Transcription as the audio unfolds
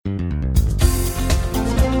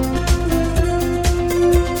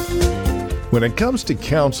When it comes to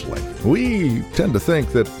counseling, we tend to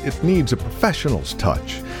think that it needs a professional's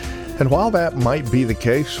touch. And while that might be the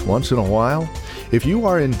case once in a while, if you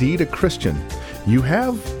are indeed a Christian, you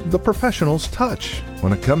have the professional's touch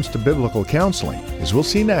when it comes to biblical counseling, as we'll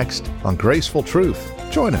see next on Graceful Truth.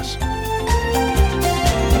 Join us.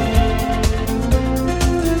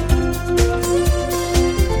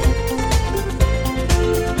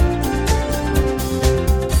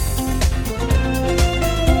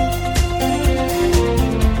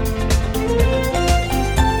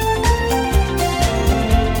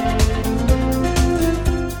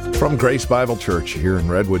 From Grace Bible Church here in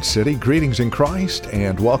Redwood City, greetings in Christ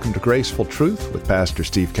and welcome to Graceful Truth with Pastor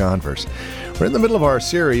Steve Converse. We're in the middle of our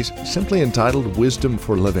series simply entitled Wisdom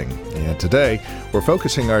for Living, and today we're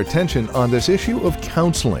focusing our attention on this issue of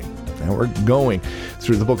counseling. Now we're going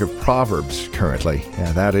through the book of Proverbs currently,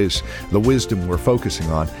 and that is the wisdom we're focusing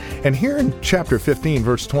on. And here in chapter 15,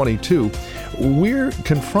 verse 22, we're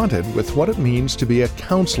confronted with what it means to be a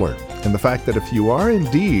counselor and the fact that if you are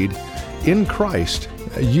indeed in Christ,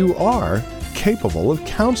 you are capable of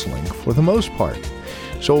counseling for the most part.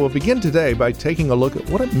 So we'll begin today by taking a look at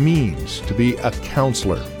what it means to be a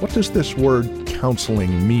counselor. What does this word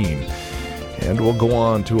counseling mean? And we'll go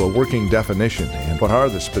on to a working definition and what are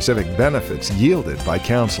the specific benefits yielded by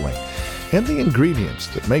counseling and the ingredients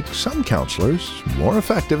that make some counselors more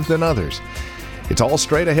effective than others. It's all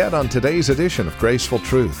straight ahead on today's edition of Graceful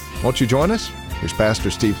Truth. Won't you join us? Here's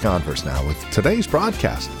Pastor Steve Converse now with today's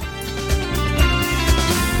broadcast.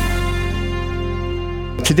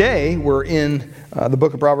 Today, we're in the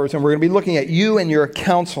book of Proverbs, and we're going to be looking at you and your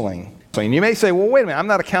counseling. And you may say, well, wait a minute, I'm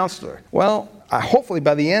not a counselor. Well, hopefully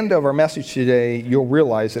by the end of our message today, you'll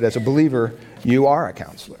realize that as a believer, you are a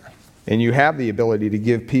counselor. And you have the ability to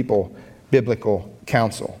give people biblical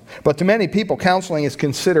counsel. But to many people, counseling is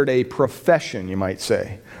considered a profession, you might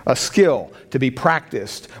say. A skill to be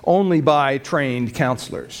practiced only by trained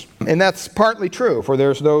counselors. And that's partly true, for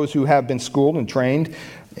there's those who have been schooled and trained,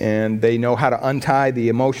 and they know how to untie the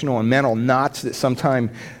emotional and mental knots that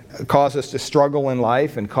sometimes cause us to struggle in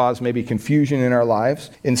life and cause maybe confusion in our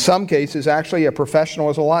lives. In some cases, actually, a professional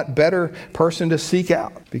is a lot better person to seek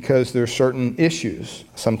out because there's certain issues.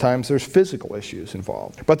 Sometimes there's physical issues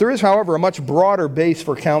involved. But there is, however, a much broader base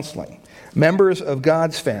for counseling. Members of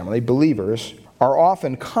God's family, believers, are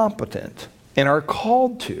often competent and are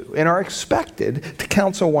called to and are expected to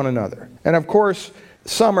counsel one another. And of course,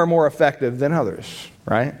 some are more effective than others,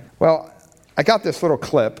 right? Well, I got this little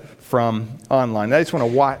clip from online. I just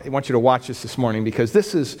want you to watch this morning because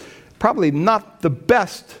this is probably not the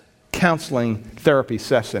best counseling therapy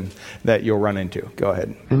session that you'll run into. Go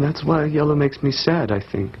ahead. And that's why yellow makes me sad, I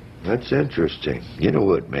think. That's interesting. You know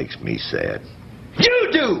what makes me sad? You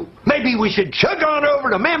do! Maybe we should chug on over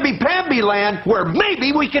to Mamby-Pamby land where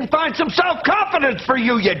maybe we can find some self-confidence for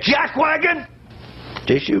you, you jackwagon!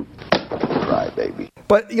 Tissue? Cry, baby.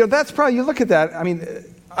 But, that's probably, you look at that,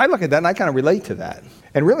 I look at that and I kind of relate to that.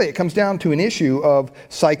 And really it comes down to an issue of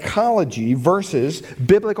psychology versus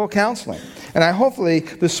biblical counseling. And hopefully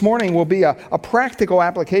this morning will be a practical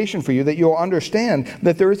application for you that you'll understand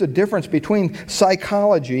that there is a difference between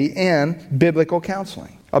psychology and biblical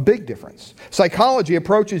counseling. A big difference. Psychology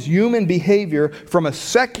approaches human behavior from a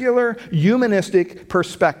secular, humanistic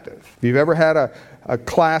perspective. If you've ever had a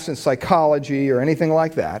class in psychology or anything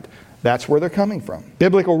like that, that's where they're coming from.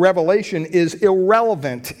 Biblical revelation is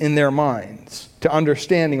irrelevant in their minds to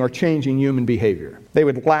understanding or changing human behavior. They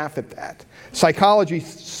would laugh at that. Psychology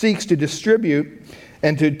seeks to distribute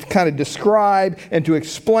and to kind of describe and to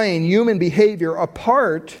explain human behavior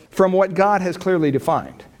apart from what God has clearly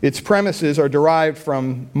defined. Its premises are derived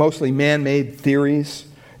from mostly man-made theories,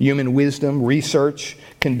 human wisdom, research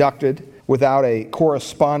conducted without a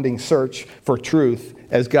corresponding search for truth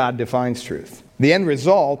as God defines truth. The end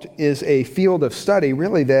result is a field of study,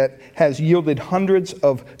 really, that has yielded hundreds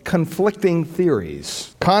of conflicting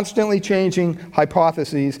theories, constantly changing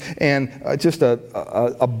hypotheses, and just a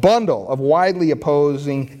bundle of widely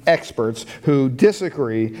opposing experts who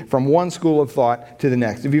disagree from one school of thought to the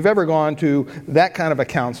next. If you've ever gone to that kind of a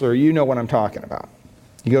counselor, you know what I'm talking about.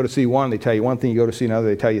 You go to see one, they tell you one thing. You go to see another,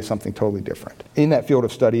 they tell you something totally different. In that field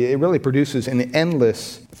of study, it really produces an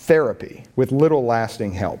endless therapy with little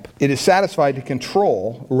lasting help. It is satisfied to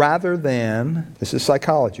control rather than, this is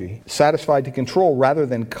psychology, satisfied to control rather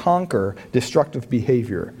than conquer destructive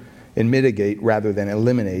behavior and mitigate rather than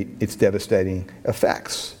eliminate its devastating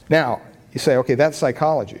effects. Now, you say, okay, that's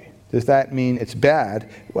psychology. Does that mean it's bad?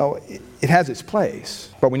 Well, it has its place.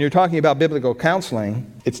 But when you're talking about biblical counseling,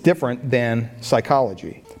 it's different than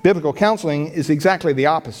psychology. Biblical counseling is exactly the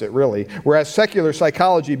opposite, really. Whereas secular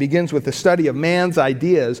psychology begins with the study of man's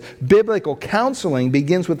ideas, biblical counseling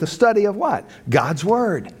begins with the study of what? God's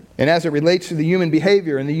Word. And as it relates to the human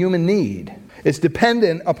behavior and the human need, it's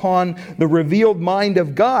dependent upon the revealed mind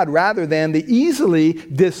of God rather than the easily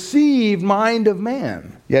deceived mind of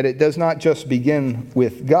man. Yet it does not just begin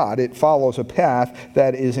with God. It follows a path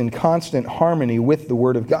that is in constant harmony with the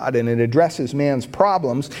Word of God, and it addresses man's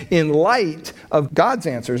problems in light of God's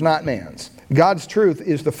answers, not man's. God's truth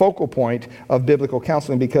is the focal point of biblical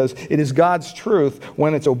counseling because it is God's truth,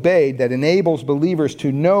 when it's obeyed, that enables believers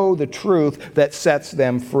to know the truth that sets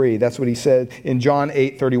them free. That's what he said in John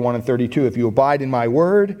 8:31 and 32. If you abide in my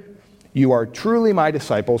word, you are truly my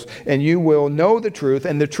disciples, and you will know the truth,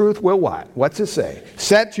 and the truth will what? What's it say?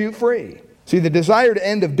 Set you free. See, the desired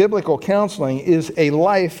end of biblical counseling is a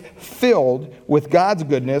life filled with God's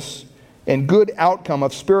goodness and good outcome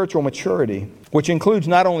of spiritual maturity, which includes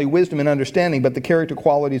not only wisdom and understanding, but the character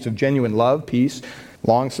qualities of genuine love, peace,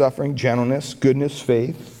 long-suffering, gentleness, goodness,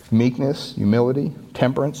 faith, meekness, humility,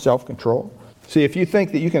 temperance, self-control. See, if you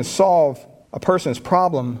think that you can solve a person's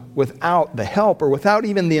problem without the help or without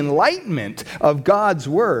even the enlightenment of God's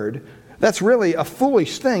Word, that's really a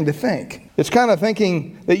foolish thing to think. It's kind of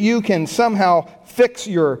thinking that you can somehow fix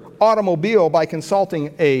your automobile by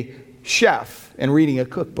consulting a chef and reading a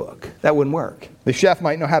cookbook. That wouldn't work. The chef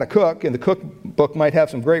might know how to cook, and the cookbook might have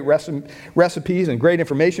some great recipes and great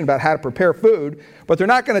information about how to prepare food, but they're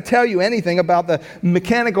not going to tell you anything about the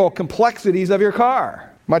mechanical complexities of your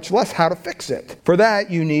car, much less how to fix it. For that,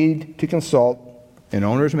 you need to consult an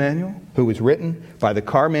owner's manual who was written by the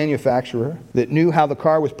car manufacturer that knew how the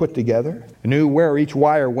car was put together, knew where each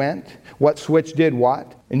wire went, what switch did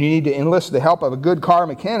what, and you need to enlist the help of a good car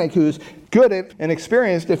mechanic who's good at and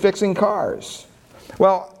experienced at fixing cars.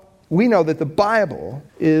 Well, we know that the Bible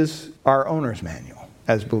is our owner's manual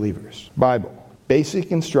as believers. Bible,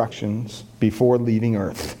 basic instructions before leaving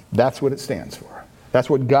earth. That's what it stands for. That's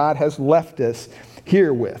what God has left us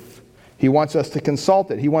here with. He wants us to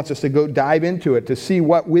consult it. He wants us to go dive into it to see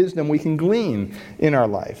what wisdom we can glean in our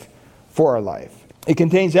life, for our life. It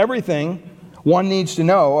contains everything one needs to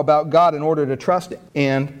know about God in order to trust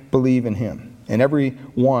and believe in Him. And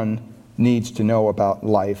everyone needs to know about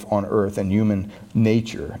life on earth and human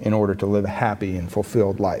nature in order to live a happy and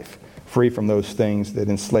fulfilled life, free from those things that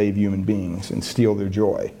enslave human beings and steal their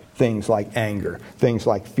joy. Things like anger, things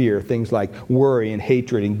like fear, things like worry and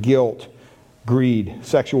hatred and guilt, greed,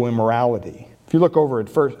 sexual immorality. If you look over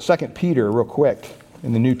at 2 Peter real quick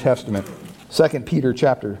in the New Testament, 2 Peter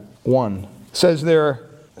chapter 1, says there,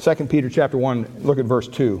 2 Peter chapter 1, look at verse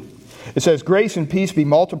 2. It says, grace and peace be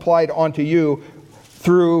multiplied unto you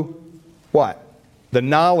through what? The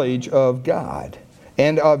knowledge of God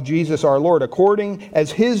and of Jesus our Lord, according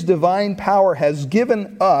as His divine power has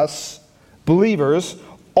given us, believers,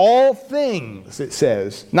 all things, it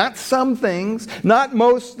says. Not some things, not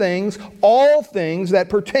most things, all things that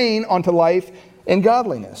pertain unto life and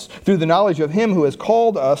godliness, through the knowledge of Him who has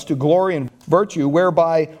called us to glory and virtue,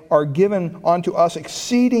 whereby are given unto us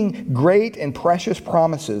exceeding great and precious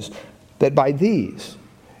promises, that by these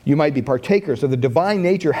you might be partakers of the divine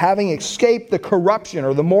nature, having escaped the corruption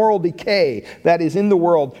or the moral decay that is in the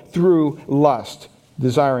world through lust,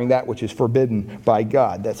 desiring that which is forbidden by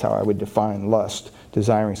God. That's how I would define lust,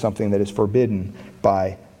 desiring something that is forbidden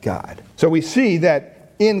by God. So we see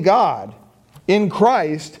that in God, in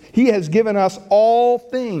Christ, He has given us all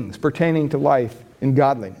things pertaining to life and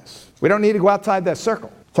godliness. We don't need to go outside that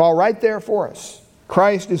circle. It's all right there for us.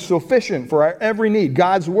 Christ is sufficient for our every need.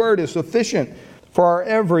 God's Word is sufficient for our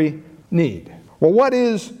every need. Well, what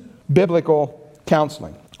is biblical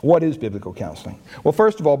counseling? What is biblical counseling? Well,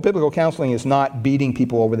 first of all, biblical counseling is not beating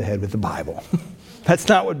people over the head with the Bible. That's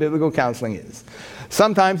not what biblical counseling is.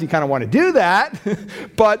 Sometimes you kind of want to do that,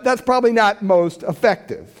 but that's probably not most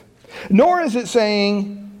effective. Nor is it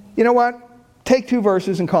saying, you know what, take 2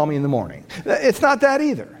 verses and call me in the morning. It's not that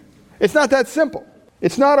either. It's not that simple.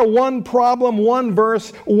 It's not a one problem, one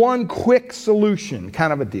verse, one quick solution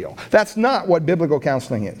kind of a deal. That's not what biblical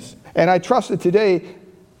counseling is. And I trust that today,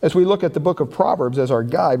 as we look at the book of Proverbs as our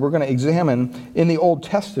guide, we're going to examine in the Old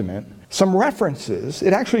Testament some references.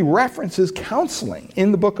 It actually references counseling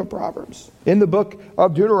in the book of Proverbs, in the book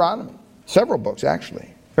of Deuteronomy, several books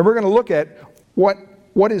actually. And we're going to look at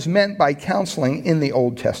what is meant by counseling in the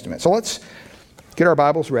Old Testament. So let's get our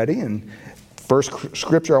Bibles ready, and first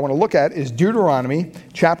scripture I want to look at is Deuteronomy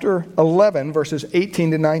chapter 11, verses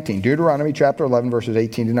 18 to 19. Deuteronomy chapter 11, verses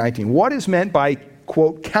 18 to 19. What is meant by,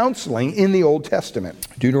 quote, counseling in the Old Testament?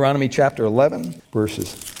 Deuteronomy chapter 11,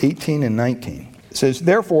 verses 18 and 19. It says,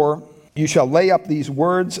 therefore, You shall lay up these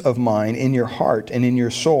words of mine in your heart and in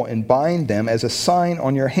your soul, and bind them as a sign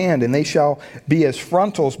on your hand, and they shall be as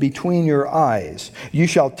frontals between your eyes. You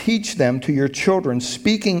shall teach them to your children,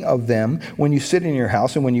 speaking of them when you sit in your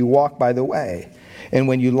house and when you walk by the way, and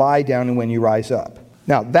when you lie down and when you rise up.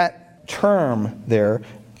 Now, that term there,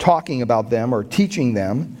 talking about them or teaching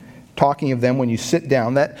them, talking of them when you sit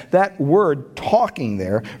down, that word talking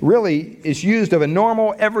there really is used of a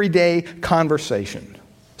normal, everyday conversation.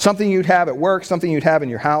 Something you'd have at work, something you'd have in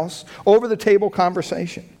your house, over-the-table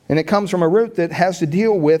conversation. And it comes from a root that has to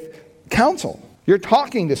deal with counsel. You're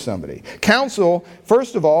talking to somebody. Counsel,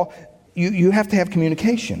 first of all, you have to have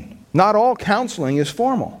communication. Not all counseling is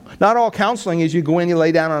formal. Not all counseling is you go in, you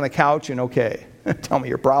lay down on a couch, and okay, tell me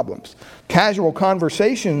your problems. Casual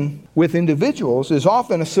conversation with individuals is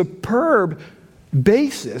often a superb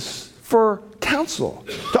basis for counsel,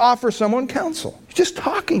 to offer someone counsel. Just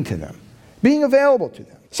talking to them, being available to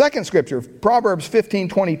them. Second scripture, Proverbs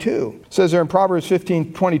 15:22, says there in Proverbs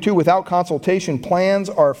 15:22, without consultation plans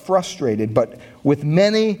are frustrated, but with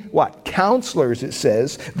many, counselors, it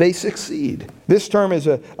says, they succeed. This term is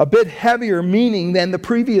a bit heavier meaning than the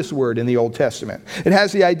previous word in the Old Testament. It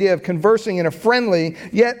has the idea of conversing in a friendly,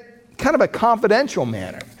 yet kind of a confidential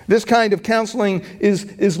manner. This kind of counseling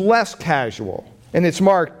is less casual, and it's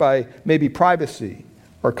marked by maybe privacy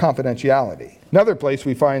or confidentiality. Another place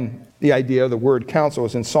we find the idea of the word counsel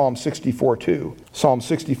is in Psalm 64:2. Psalm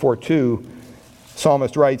 64:2,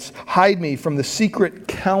 psalmist writes, hide me from the secret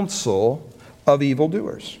counsel of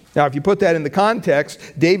evildoers. Now, if you put that in the context,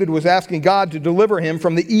 David was asking God to deliver him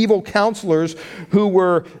from the evil counselors who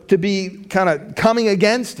were to be kind of coming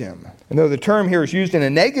against him. And though the term here is used in a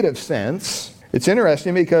negative sense, it's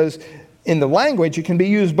interesting because in the language it can be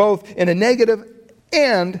used both in a negative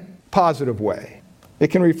and positive way. It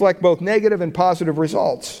can reflect both negative and positive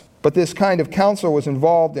results. But this kind of counsel was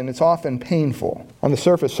involved, and it's often painful. On the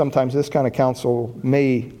surface, sometimes this kind of counsel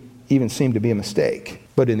may even seem to be a mistake.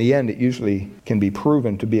 But in the end, it usually can be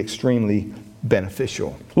proven to be extremely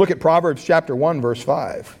beneficial. Look at Proverbs chapter 1, verse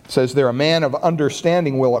 5. It says, there a man of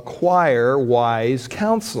understanding will acquire wise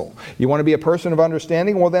counsel. You want to be a person of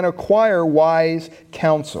understanding? Well, then acquire wise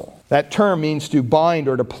counsel. That term means to bind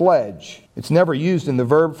or to pledge. It's never used in the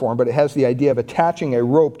verb form, but it has the idea of attaching a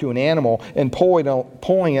rope to an animal and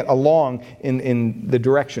pulling it along in the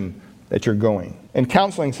direction that you're going. And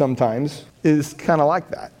counseling sometimes is kind of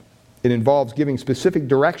like that. It involves giving specific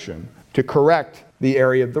direction to correct the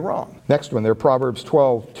area of the wrong. Next one there, Proverbs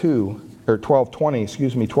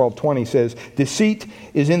 12:20 says, deceit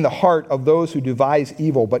is in the heart of those who devise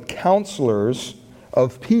evil, but counselors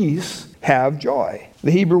of peace have joy.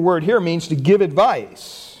 The Hebrew word here means to give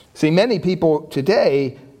advice. See, many people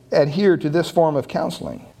today adhere to this form of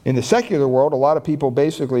counseling. In the secular world, a lot of people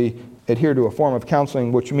basically adhere to a form of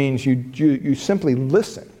counseling which means you simply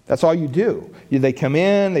listen. That's all you do. They come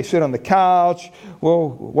in, they sit on the couch, well,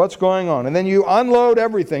 what's going on? And then you unload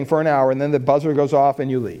everything for an hour, and then the buzzer goes off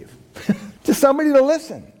and you leave. Just somebody to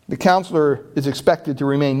listen. The counselor is expected to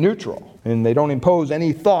remain neutral, and they don't impose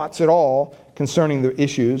any thoughts at all concerning the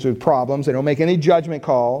issues or problems. They don't make any judgment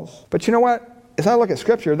calls. But you know what? As I look at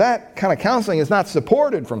Scripture, that kind of counseling is not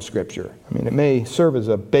supported from Scripture. I mean, it may serve as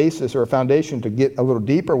a basis or a foundation to get a little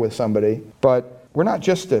deeper with somebody, but we're not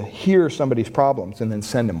just to hear somebody's problems and then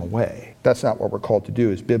send them away. That's not what we're called to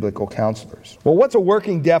do as biblical counselors. Well, what's a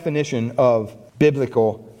working definition of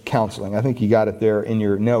biblical counseling? I think you got it there in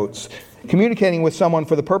your notes. Communicating with someone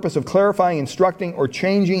for the purpose of clarifying, instructing, or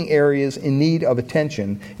changing areas in need of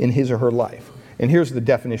attention in his or her life. And here's the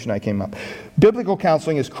definition I came up. Biblical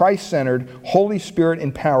counseling is Christ-centered, Holy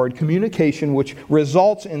Spirit-empowered communication which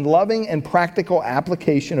results in loving and practical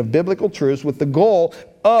application of biblical truths with the goal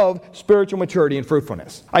of spiritual maturity and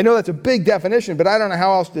fruitfulness. I know that's a big definition, but I don't know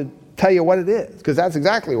how else to tell you what it is, because that's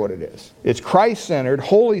exactly what it is. It's Christ-centered,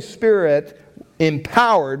 Holy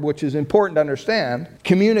Spirit-empowered, which is important to understand,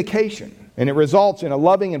 communication. And it results in a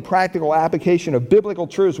loving and practical application of biblical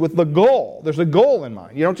truths with the goal. There's a goal in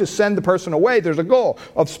mind. You don't just send the person away. There's a goal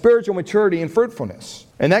of spiritual maturity and fruitfulness.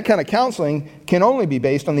 And that kind of counseling can only be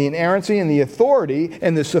based on the inerrancy and the authority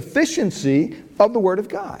and the sufficiency of the Word of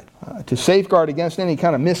God. To safeguard against any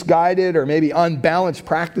kind of misguided or maybe unbalanced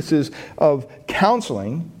practices of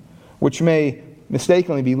counseling, which may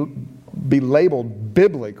mistakenly be labeled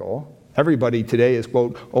biblical. Everybody today is,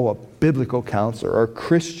 quote, a biblical counselor or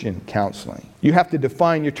Christian counseling. You have to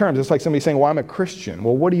define your terms. It's like somebody saying, well, I'm a Christian.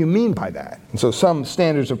 Well, what do you mean by that? And so some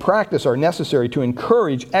standards of practice are necessary to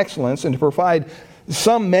encourage excellence and to provide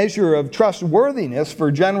some measure of trustworthiness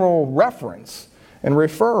for general reference and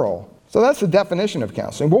referral. So that's the definition of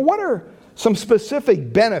counseling. Well, what are some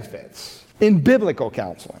specific benefits in biblical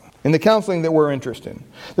counseling? in the counseling that we're interested in.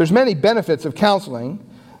 There's many benefits of counseling,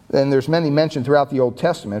 and there's many mentioned throughout the Old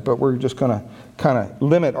Testament, but we're just going to kind of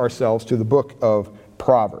limit ourselves to the book of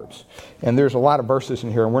Proverbs. And there's a lot of verses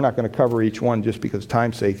in here, and we're not going to cover each one just because of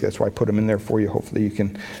time's sake. That's why I put them in there for you. Hopefully you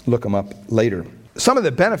can look them up later. Some of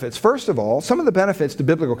the benefits, some of the benefits to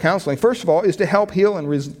biblical counseling, first of all, is to help heal and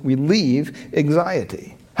relieve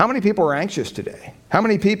anxiety. How many people are anxious today? How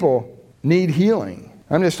many people need healing?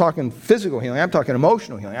 I'm just talking physical healing. I'm talking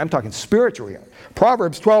emotional healing. I'm talking spiritual healing.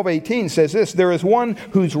 Proverbs 12:18 says this, "There is one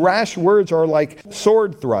whose rash words are like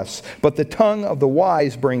sword thrusts, but the tongue of the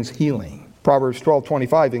wise brings healing." Proverbs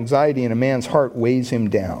 12:25, "Anxiety in a man's heart weighs him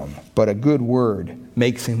down, but a good word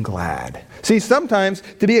makes him glad." See, sometimes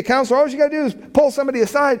to be a counselor, all you got to do is pull somebody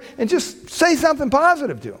aside and just say something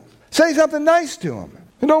positive to them. Say something nice to them.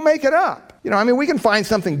 And don't make it up. We can find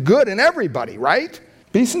something good in everybody, right?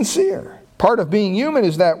 Be sincere. Part of being human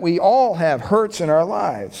is that we all have hurts in our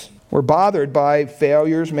lives. We're bothered by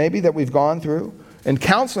failures maybe that we've gone through. And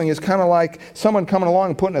counseling is kind of like someone coming along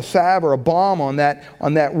and putting a salve or a balm on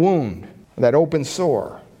that wound, that open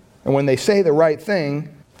sore. And when they say the right thing,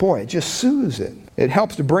 boy, it just soothes it. It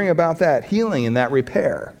helps to bring about that healing and that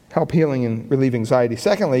repair. Help healing and relieve anxiety.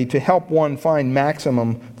 Secondly, to help one find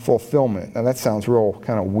maximum fulfillment. Now that sounds real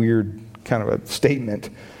kind of weird, kind of a statement.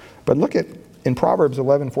 But look at in Proverbs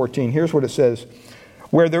 11:14, here's what it says.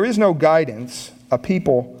 "Where there is no guidance, a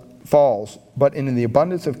people falls, but in the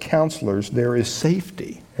abundance of counselors there is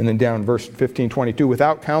safety." And then down verse 15:22,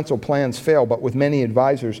 "Without counsel plans fail, but with many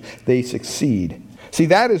advisors they succeed." See,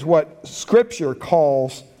 that is what Scripture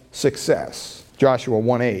calls success. Joshua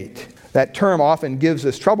 1:8. That term often gives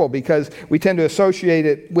us trouble because we tend to associate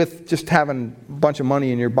it with just having a bunch of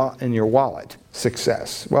money in your wallet.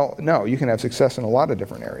 Success. Well, no, you can have success in a lot of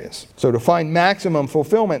different areas. So to find maximum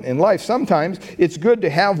fulfillment in life, sometimes it's good to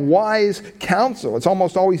have wise counsel. It's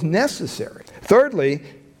almost always necessary. Thirdly,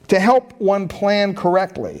 to help one plan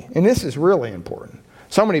correctly. And this is really important.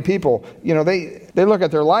 So many people, they look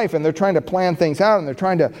at their life and they're trying to plan things out and they're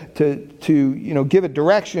trying to give it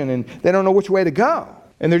direction and they don't know which way to go.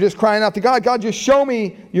 And they're just crying out to God, "God, just show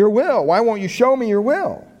me your will. Why won't you show me your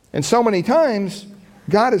will?" And so many times,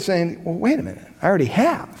 God is saying, "Well, wait a minute. I already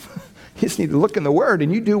have. You just need to look in the Word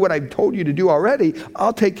and you do what I've told you to do already.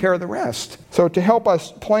 I'll take care of the rest." So to help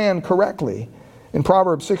us plan correctly, in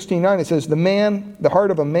Proverbs 16:9 it says, the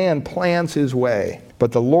heart of a man plans his way,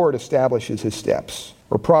 but the Lord establishes his steps."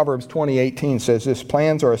 Or Proverbs 20:18 says this,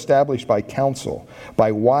 "Plans are established by counsel,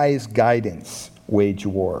 by wise guidance wage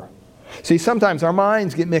war." See, sometimes our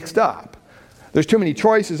minds get mixed up. There's too many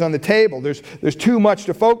choices on the table. There's too much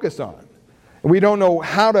to focus on. We don't know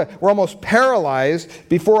we're almost paralyzed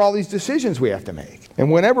before all these decisions we have to make.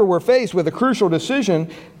 And whenever we're faced with a crucial decision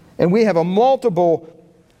and we have multiple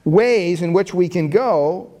ways in which we can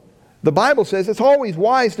go, the Bible says it's always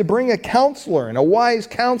wise to bring a counselor, and a wise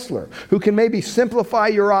counselor who can maybe simplify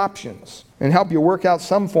your options and help you work out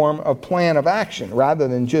some form of plan of action rather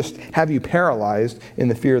than just have you paralyzed in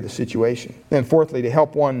the fear of the situation. And fourthly, to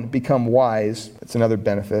help one become wise, that's another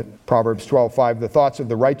benefit. Proverbs 12:5, "The thoughts of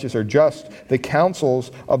the righteous are just, the counsels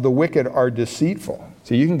of the wicked are deceitful."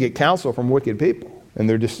 So you can get counsel from wicked people, and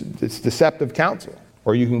it's deceptive counsel.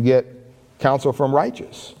 Or you can get counsel from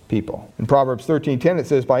righteous people. In Proverbs 13:10 it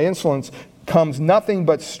says, "By insolence comes nothing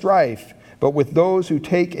but strife, but with those who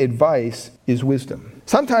take advice is wisdom."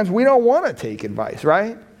 Sometimes we don't want to take advice,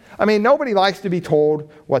 right? Nobody likes to be told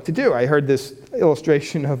what to do. I heard this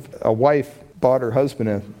illustration of a wife bought her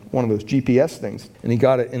husband one of those GPS things, and he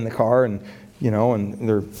got it in the car, and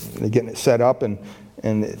they're getting it set up, and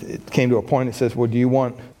it came to a point. It says, "Well, do you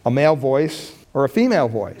want a male voice or a female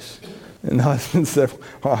voice?" And the husband said,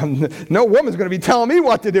 "Well, no woman's going to be telling me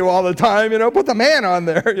what to do all the time. Put the man on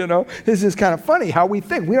there." This is kind of funny how we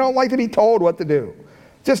think. We don't like to be told what to do.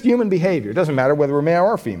 Just human behavior. It doesn't matter whether we're male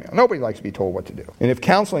or female. Nobody likes to be told what to do. And if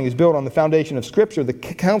counseling is built on the foundation of Scripture, the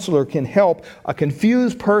counselor can help a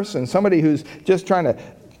confused person, somebody who's just trying to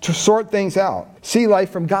sort things out, see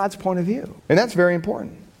life from God's point of view. And that's very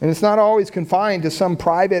important. And it's not always confined to some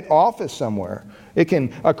private office somewhere. It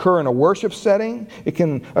can occur in a worship setting. It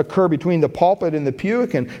can occur between the pulpit and the pew.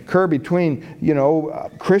 It can occur between,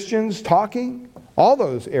 Christians talking. All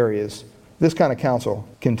those areas, this kind of counsel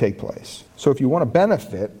can take place. So if you want to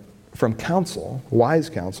benefit from counsel, wise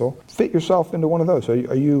counsel, fit yourself into one of those.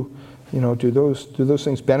 Do those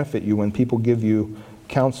things benefit you when people give you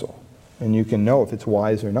counsel? And you can know if it's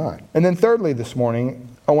wise or not. And then thirdly this morning,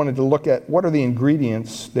 I wanted to look at what are the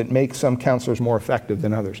ingredients that make some counselors more effective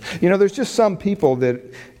than others. There's just some people that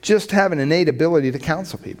just have an innate ability to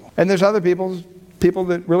counsel people. And there's other people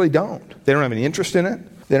that really don't. They don't have any interest in it.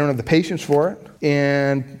 They don't have the patience for it.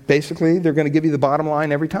 And basically, they're going to give you the bottom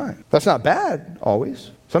line every time. That's not bad,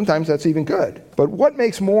 always. Sometimes that's even good. But what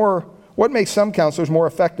makes some counselors more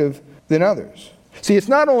effective than others? See, it's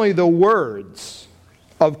not only the words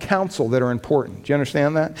of counsel that are important. Do you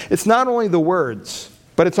understand that? It's not only the words,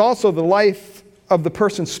 but it's also the life of the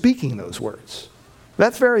person speaking those words.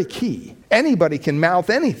 That's very key. Anybody can mouth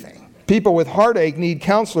anything. People with heartache need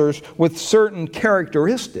counselors with certain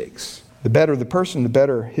characteristics. The better the person, the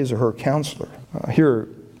better his or her counselor. Here are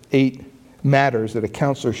 8 matters that a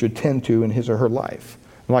counselor should tend to in his or her life.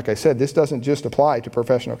 And like I said, this doesn't just apply to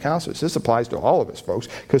professional counselors. This applies to all of us, folks,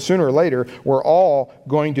 because sooner or later, we're all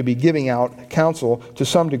going to be giving out counsel to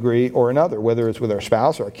some degree or another, whether it's with our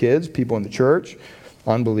spouse, our kids, people in the church,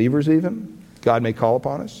 unbelievers even. God may call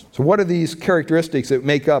upon us. So what are these characteristics that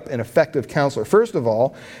make up an effective counselor? First of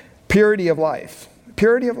all, purity of life.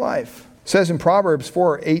 Purity of life. It says in Proverbs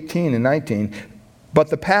 4:18 and 19,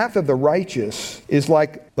 "But the path of the righteous is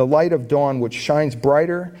like the light of dawn, which shines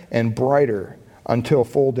brighter and brighter until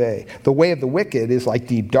full day. The way of the wicked is like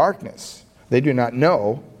deep darkness. They do not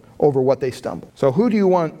know over what they stumble." So who do you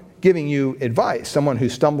want giving you advice? Someone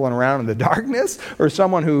who's stumbling around in the darkness, or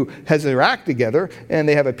someone who has their act together and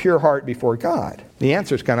they have a pure heart before God? The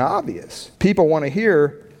answer is kind of obvious. People want to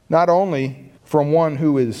hear not only from one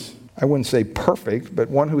who is, I wouldn't say perfect, but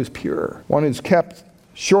one who is pure, one who's kept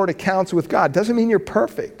short accounts with God. Doesn't mean you're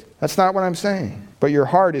perfect. That's not what I'm saying. But your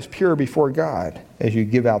heart is pure before God as you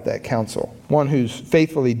give out that counsel. One who's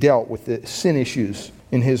faithfully dealt with the sin issues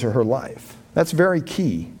in his or her life. That's very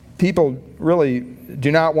key. People really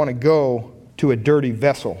do not want to go to a dirty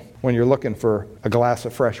vessel when you're looking for a glass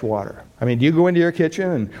of fresh water. I mean, do you go into your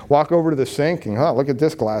kitchen and walk over to the sink and, look at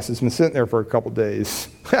this glass. It's been sitting there for a couple days.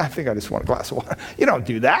 I think I just want a glass of water. You don't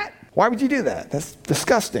do that. Why would you do that? That's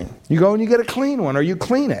disgusting. You go and you get a clean one, or you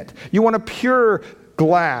clean it. You want a pure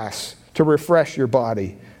glass to refresh your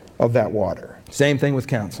body of that water. Same thing with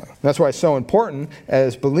counseling. That's why it's so important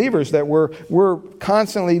as believers that we're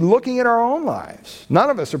constantly looking at our own lives. None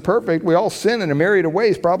of us are perfect. We all sin in a myriad of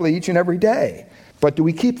ways, probably each and every day. But do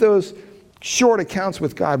we keep those short accounts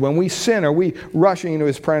with God? When we sin, are we rushing into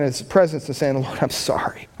his presence and saying, "Lord, I'm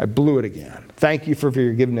sorry. I blew it again. Thank you for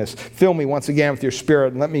your forgiveness. Fill me once again with your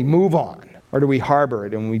Spirit and let me move on"? Or do we harbor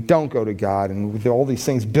it and we don't go to God, and all these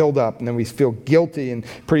things build up, and then we feel guilty, and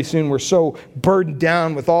pretty soon we're so burdened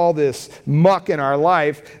down with all this muck in our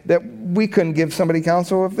life that we couldn't give somebody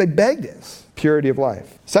counsel if they begged us? Purity of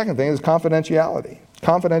life. Second thing is confidentiality.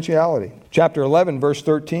 Confidentiality. Chapter 11, verse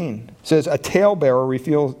 13 says, "A talebearer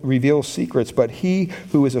reveals secrets, but he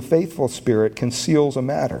who is a faithful spirit conceals a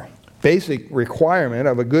matter." Basic requirement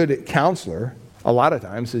of a good counselor a lot of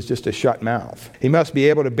times is just a shut mouth. He must be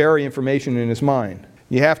able to bury information in his mind.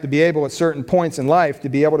 You have to be able at certain points in life to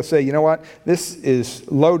be able to say, you know what, this is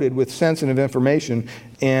loaded with sensitive information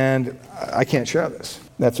and I can't share this.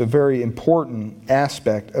 That's a very important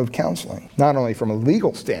aspect of counseling, not only from a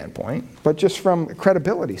legal standpoint, but just from a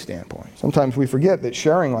credibility standpoint. Sometimes we forget that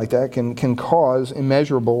sharing like that can cause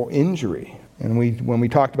immeasurable injury. And when we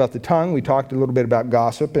talked about the tongue, we talked a little bit about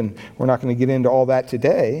gossip, and we're not going to get into all that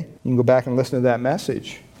today. You can go back and listen to that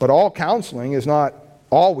message. But all counseling is not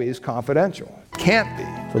always confidential. It can't be.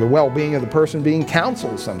 For the well-being of the person being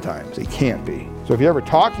counseled sometimes, it can't be. So if you're ever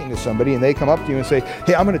talking to somebody and they come up to you and say,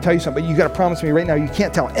 "Hey, I'm going to tell you something, but you got to promise me right now you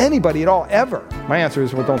can't tell anybody at all, ever." My answer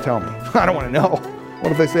is, well, don't tell me. I don't want to know.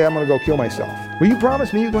 What if they say, "I'm going to go kill myself"? Will you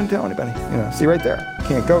promise me you wouldn't tell anybody? See right there. You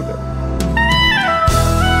can't go there.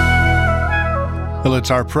 Well,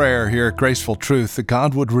 it's our prayer here at Graceful Truth that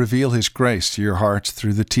God would reveal his grace to your hearts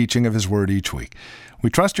through the teaching of his word each week.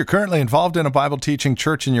 We trust you're currently involved in a Bible teaching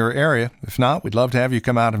church in your area. If not, we'd love to have you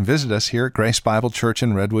come out and visit us here at Grace Bible Church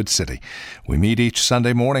in Redwood City. We meet each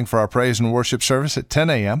Sunday morning for our praise and worship service at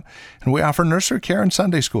 10 a.m., and we offer nursery care and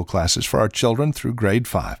Sunday school classes for our children through grade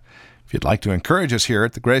 5. If you'd like to encourage us here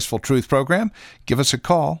at the Graceful Truth program, give us a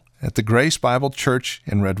call at the Grace Bible Church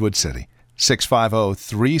in Redwood City.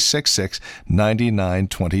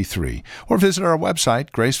 650-366-9923, or visit our website,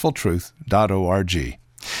 gracefultruth.org.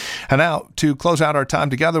 And now, to close out our time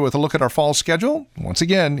together with a look at our fall schedule, once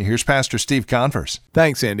again, here's Pastor Steve Converse.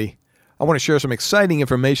 Thanks, Andy. I want to share some exciting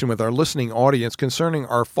information with our listening audience concerning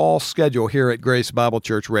our fall schedule here at Grace Bible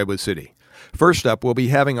Church, Redwood City. First up, we'll be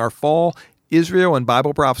having our fall Israel and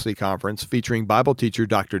Bible Prophecy Conference featuring Bible teacher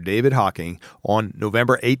Dr. David Hocking on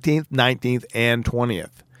November 18th, 19th, and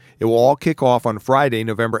 20th. It will all kick off on Friday,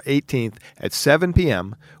 November 18th at 7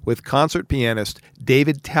 p.m. with concert pianist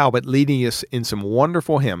David Talbot leading us in some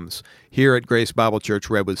wonderful hymns here at Grace Bible Church,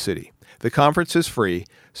 Redwood City. The conference is free,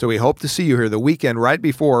 so we hope to see you here the weekend right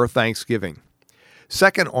before Thanksgiving.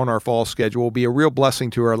 Second on our fall schedule will be a real blessing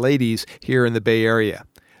to our ladies here in the Bay Area.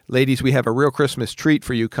 Ladies, we have a real Christmas treat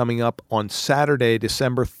for you coming up on Saturday,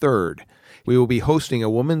 December 3rd. We will be hosting a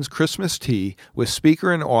women's Christmas tea with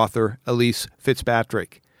speaker and author Elise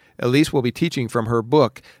Fitzpatrick. Elise will be teaching from her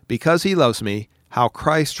book, Because He Loves Me, How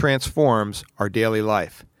Christ Transforms Our Daily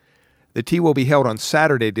Life. The tea will be held on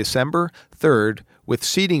Saturday, December 3rd, with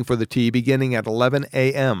seating for the tea beginning at 11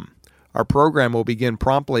 a.m. Our program will begin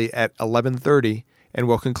promptly at 11:30 and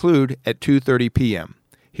will conclude at 2:30 p.m.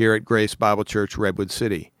 here at Grace Bible Church, Redwood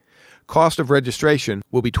City. Cost of registration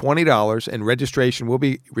will be $20, and registration will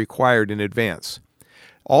be required in advance.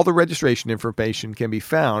 All the registration information can be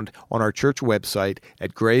found on our church website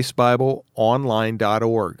at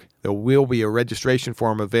gracebibleonline.org. There will be a registration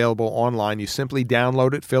form available online. You simply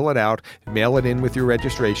download it, fill it out, and mail it in with your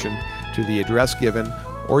registration to the address given,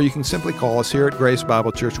 or you can simply call us here at Grace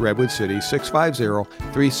Bible Church, Redwood City,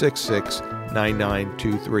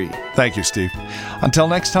 650-366-9923. Thank you, Steve. Until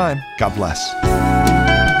next time, God bless.